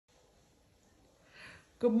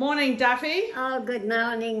Good morning, Daffy. Oh, good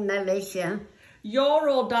morning, Melissa. You're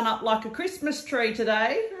all done up like a Christmas tree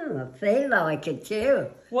today. Oh, I feel like it too.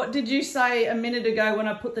 What did you say a minute ago when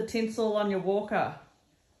I put the tinsel on your walker?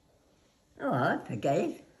 Oh, I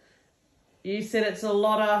forget. You said it's a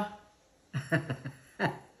lot of...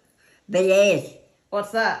 But yes,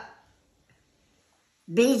 What's that?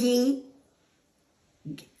 busy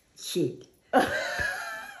shit.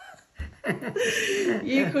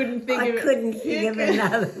 You couldn't think of it. I couldn't think of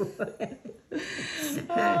another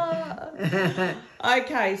word.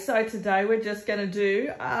 Okay, so today we're just going to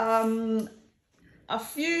do a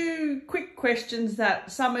few quick questions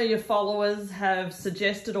that some of your followers have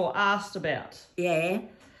suggested or asked about. Yeah.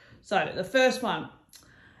 So the first one,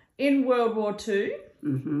 in World War II,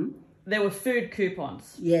 there were food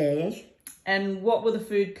coupons. Yes. And what were the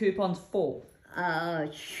food coupons for?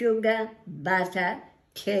 Sugar, butter,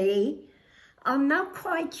 tea. I'm not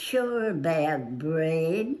quite sure about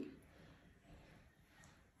bread,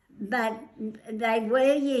 but they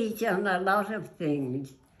were used on a lot of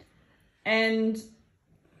things. And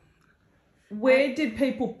where did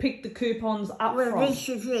people pick the coupons up Well, from? this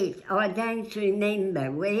is it. I don't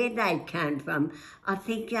remember where they came from. I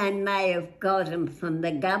think they may have got them from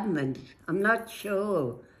the government. I'm not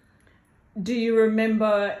sure. Do you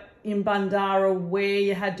remember in Bandara where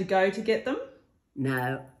you had to go to get them?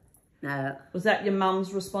 No. Was that your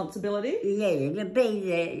mum's responsibility? Yeah, it'd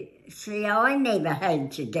be the... See, I never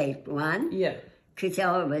had to get one. Yeah. Because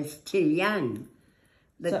I was too young.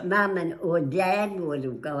 But Mum or Dad would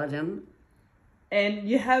have got them. And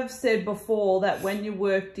you have said before that when you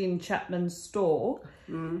worked in Chapman's store,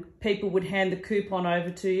 people would hand the coupon over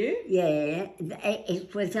to you? Yeah,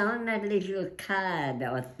 it was on a little card,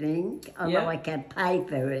 I think, like a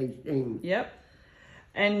papery thing. Yep.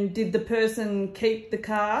 And did the person keep the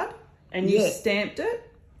card and you stamped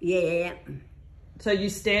it? Yeah. So you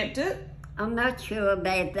stamped it? I'm not sure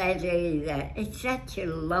about that either. It's such a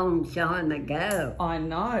long time ago. I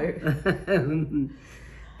know.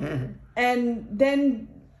 And then,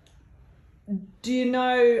 do you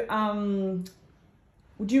know,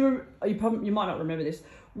 you might not remember this,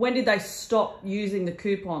 when did they stop using the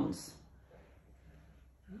coupons?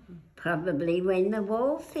 Probably when the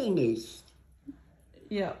war finished.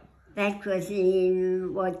 Yeah. That was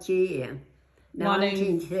in what year?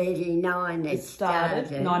 1939 it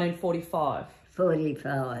started. 1945.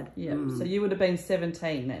 45. Yeah, so you would have been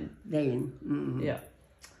 17 then. Then. Yeah.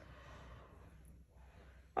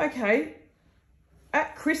 Okay,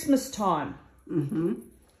 at Christmas time,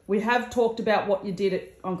 we have talked about what you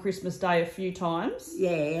did on Christmas Day a few times.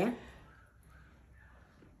 Yeah.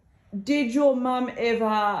 Did you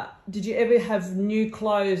ever have new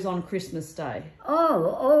clothes on Christmas Day?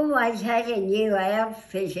 Oh, always had a new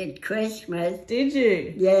outfit at Christmas. Did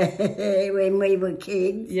you? Yeah, when we were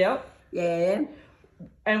kids. Yep. Yeah.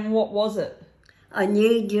 And what was it? A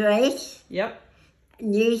new dress. Yep.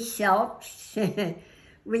 New socks.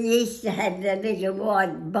 We used to have the little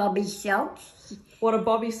white bobby socks. What are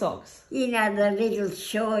bobby socks? You know, the little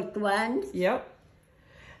short ones. Yep.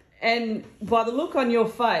 And by the look on your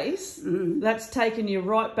face, that's taken you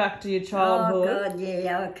right back to your childhood. Oh, God,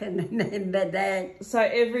 yeah, I can remember that. So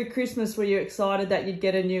every Christmas were you excited that you'd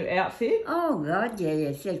get a new outfit? Oh, God,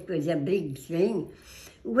 yes, it was a big thing.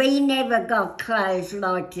 We never got clothes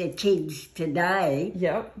like the kids today.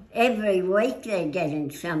 Yep. Every week they're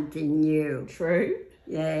getting something new. True.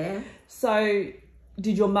 Yeah. So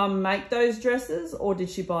did your mum make those dresses or did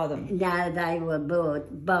she buy them? No, they were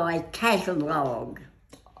bought by catalogue.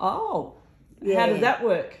 Oh, yeah. How did that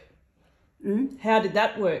work? How did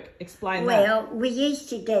that work? Explain that. Well, we used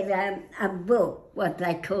to get a book, what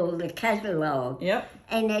they call the catalogue. Yep.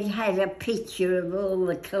 And it had a picture of all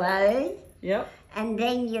the clothes. Yep. And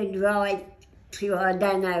then you'd write to I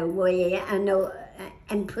don't know where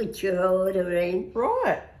and put your order in.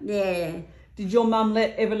 Right. Yeah. Did your mum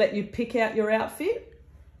ever let you pick out your outfit?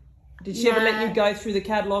 Did she ever let you go through the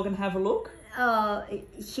catalogue and have a look? Oh,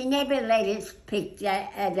 she never let us pick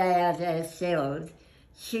that out ourselves.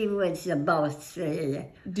 She was the boss there.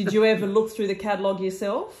 Did you ever look through the catalogue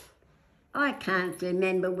yourself? I can't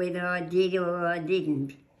remember whether I did or I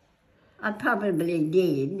didn't. I probably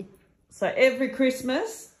did. So every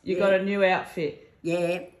Christmas, you got a new outfit.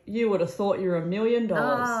 Yeah. You would have thought you were $1 million.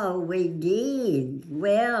 Oh, we did.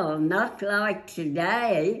 Well, not like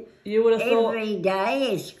today. You would have thought... Every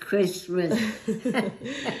day is Christmas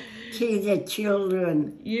to the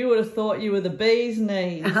children. You would have thought you were the bee's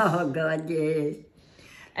knees. Oh, God, yes.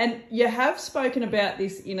 And you have spoken about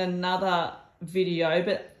this in another video,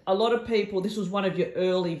 but a lot of people, this was one of your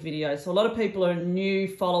early videos, so a lot of people are new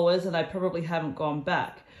followers and they probably haven't gone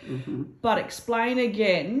back. But explain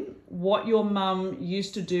again what your mum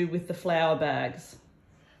used to do with the flour bags.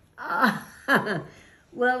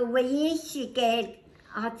 Well, we used to get,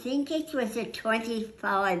 I think it was a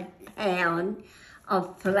 25 pound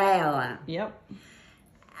of flour. Yep.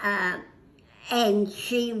 And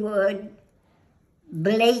she would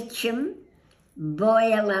bleach them,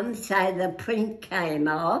 boil them so the print came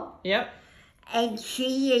off. Yep. And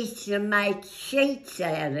she used to make sheets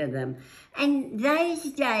out of them. And those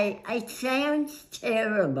days, it sounds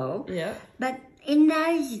terrible, Yeah. but in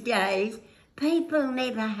those days, people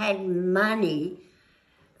never had money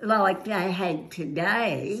like they had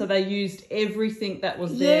today. So they used everything that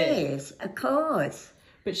was there. Yes, of course.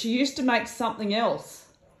 But she used to make something else.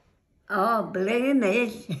 Oh,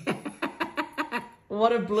 bloomers.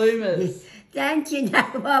 What are bloomers? Don't you know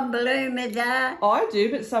what bloomers are? I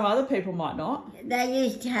do, but some other people might not. They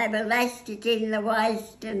used to have elastic in the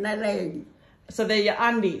waist and the leg. So they're your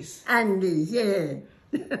undies. Undies, yeah.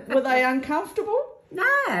 Were they uncomfortable?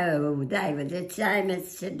 No, they were the same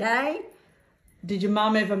as today. Did your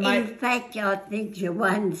mum ever make... In fact, I think the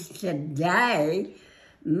ones today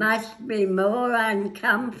must be more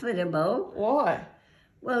uncomfortable. Why?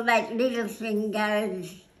 Well, that little thing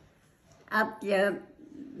goes up your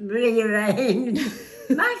rear end.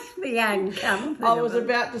 Must be uncomfortable. I was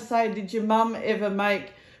about to say, did your mum ever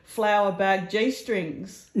make flour bag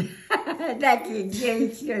G-strings? That's a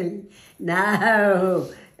G-string.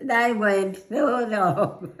 No, they weren't thought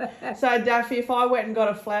of. So, Daffy, if I went and got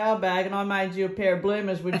a flour bag and I made you a pair of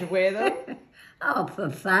bloomers, would you wear them? Oh, for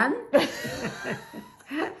fun.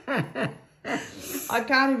 I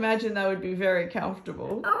can't imagine they would be very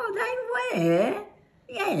comfortable. Oh, they were.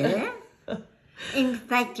 Yeah. In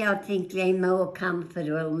fact, I think they're more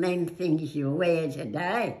comfortable than things you wear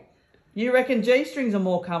today. You reckon G-strings are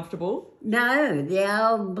more comfortable? No, the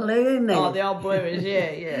old bloomers. Oh, the old bloomers,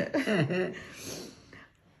 yeah.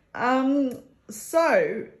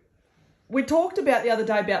 So, we talked about the other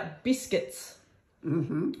day about biscuits.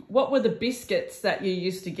 What were the biscuits that you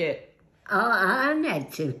used to get? Oh,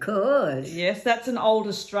 Arnott's, of course. Yes, that's an old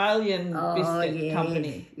Australian biscuit yes,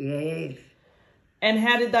 company. Yes. And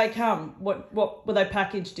how did they come? What were they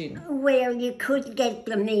packaged in? Well, you could get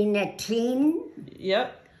them in a tin,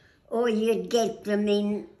 Yep, or you'd get them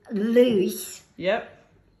in loose, yep,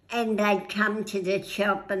 and they'd come to the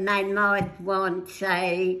shop and they might want,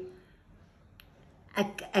 say,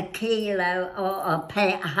 a kilo or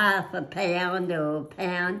half a pound or a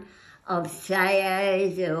pound of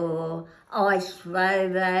Sayos or ice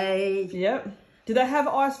Vovos. yep. Did they have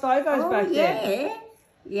ice Vovos back then?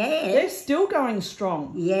 Yeah. They're still going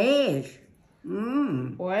strong. Yes.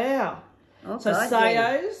 Wow. Oh, So God,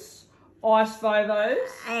 Sayos, ice Vovos.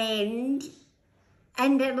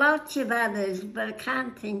 And there are lots of others, but I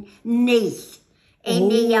can't think. Nice.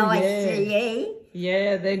 N-E-I-C-E.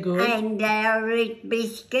 Yeah, they're good. And our Rit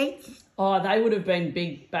biscuits. Oh, they would have been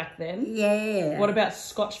big back then. Yeah. What about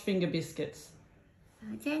Scotch finger biscuits?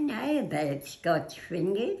 I don't know about Scotch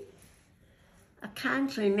fingers. I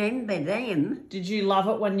can't remember them. Did you love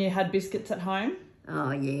it when you had biscuits at home? Oh,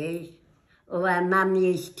 yes. Well, Mum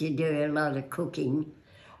used to do a lot of cooking.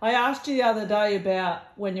 I asked you the other day about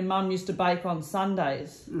when your mum used to bake on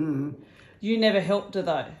Sundays. You never helped her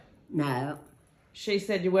though. No, She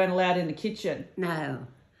said you weren't allowed in the kitchen. no.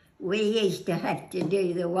 We used to have to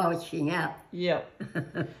do the washing up.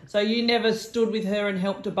 Yep. So you never stood with her and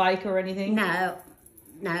helped her bake or anything? No.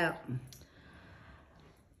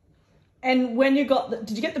 And when you got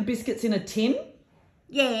did you get the biscuits in a tin?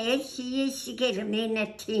 Yes, you used to get them in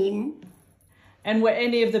a tin. And were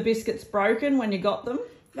any of the biscuits broken when you got them?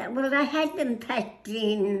 Well, they had them packed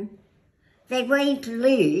in, they weren't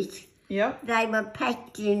loose. Yep. They were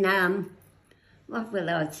packed in, what will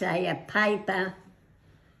I say, a paper,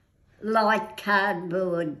 light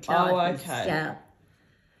cardboard type of stuff.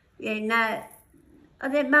 You know,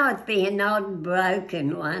 there might be an odd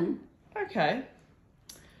broken one. Okay.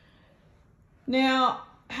 Now,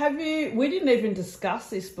 we didn't even discuss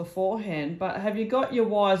this beforehand, but have you got your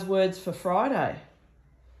wise words for Friday?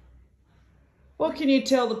 What can you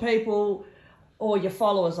tell the people, or your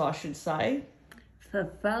followers, I should say?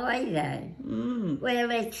 For Friday? Well,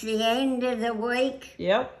 it's the end of the week.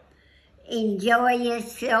 Yep. Enjoy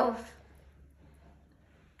yourself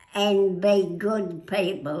and be good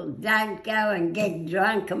people. Don't go and get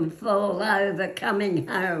drunk and fall over coming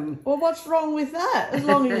home. Well, what's wrong with that? As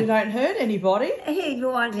long as you don't hurt anybody. Who'd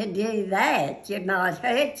want to do that? You might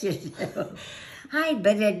hurt yourself. Hey,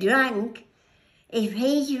 but a drunk, if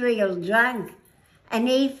he's real drunk and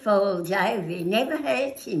he falls over, he never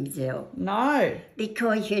hurts himself. No.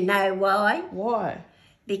 Because you know why? Why?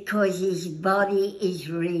 because his body is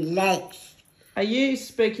relaxed. Are you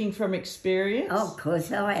speaking from experience? Oh, of course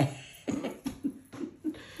I am.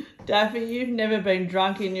 Daffy, you've never been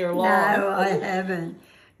drunk in your life. No, I haven't.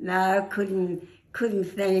 No, couldn't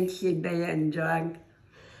fancy being drunk.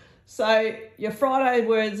 So your Friday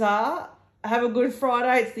words are, have a good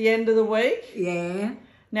Friday, it's the end of the week. Yeah.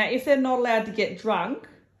 Now, if they're not allowed to get drunk,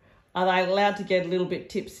 are they allowed to get a little bit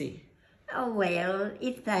tipsy? Oh, well,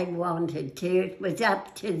 if they wanted to, it was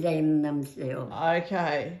up to them themselves.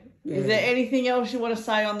 Okay. Yeah. Is there anything else you want to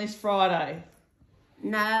say on this Friday?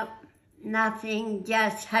 No, nothing,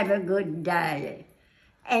 just have a good day.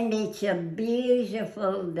 And it's a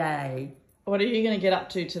beautiful day. What are you going to get up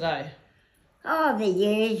to today? Oh, the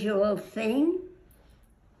usual thing.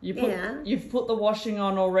 You've put the washing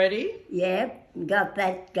on already? Yep, got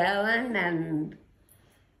that going and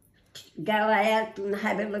go out and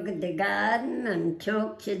have a look at the garden and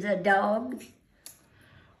talk to the dogs.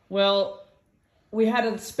 Well, we had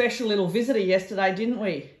a special little visitor yesterday, didn't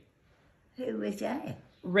we? Who was that?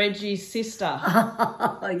 Reggie's sister.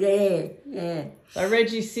 Oh, yeah. So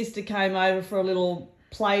Reggie's sister came over for a little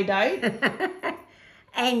play date.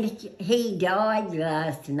 And he died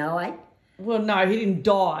last night. Well, no, he didn't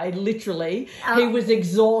die, literally. He was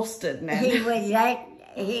exhausted now. He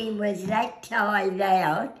was that tired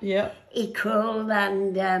out. Yep. He crawled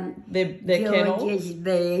under Their kennel. George's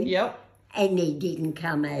bed. Yep. And he didn't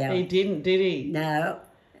come out. He didn't, did he? No.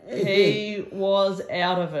 He was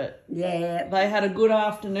out of it. Yeah. They had a good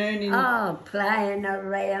afternoon Playing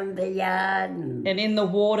around the yard. And in the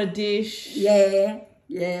water dish. yeah.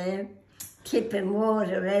 Tipping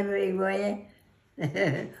water everywhere.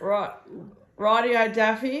 Right. Rightio,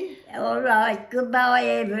 Daffy. All right. Goodbye,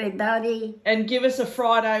 everybody. And give us a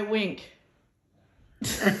Friday wink.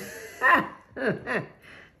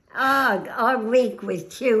 I wink with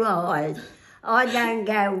 2 eyes. I don't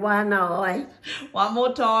go 1 eye. One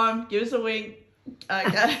more time. Give us a wink.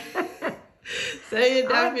 Okay. See you,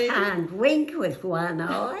 Daffy. I can't wink with 1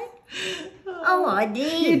 eye. Oh, I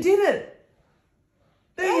did. You did it.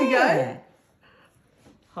 There you Yeah. go.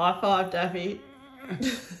 High five, Daffy.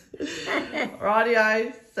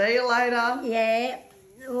 Rightio. See you later. Yeah.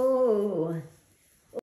 Oh.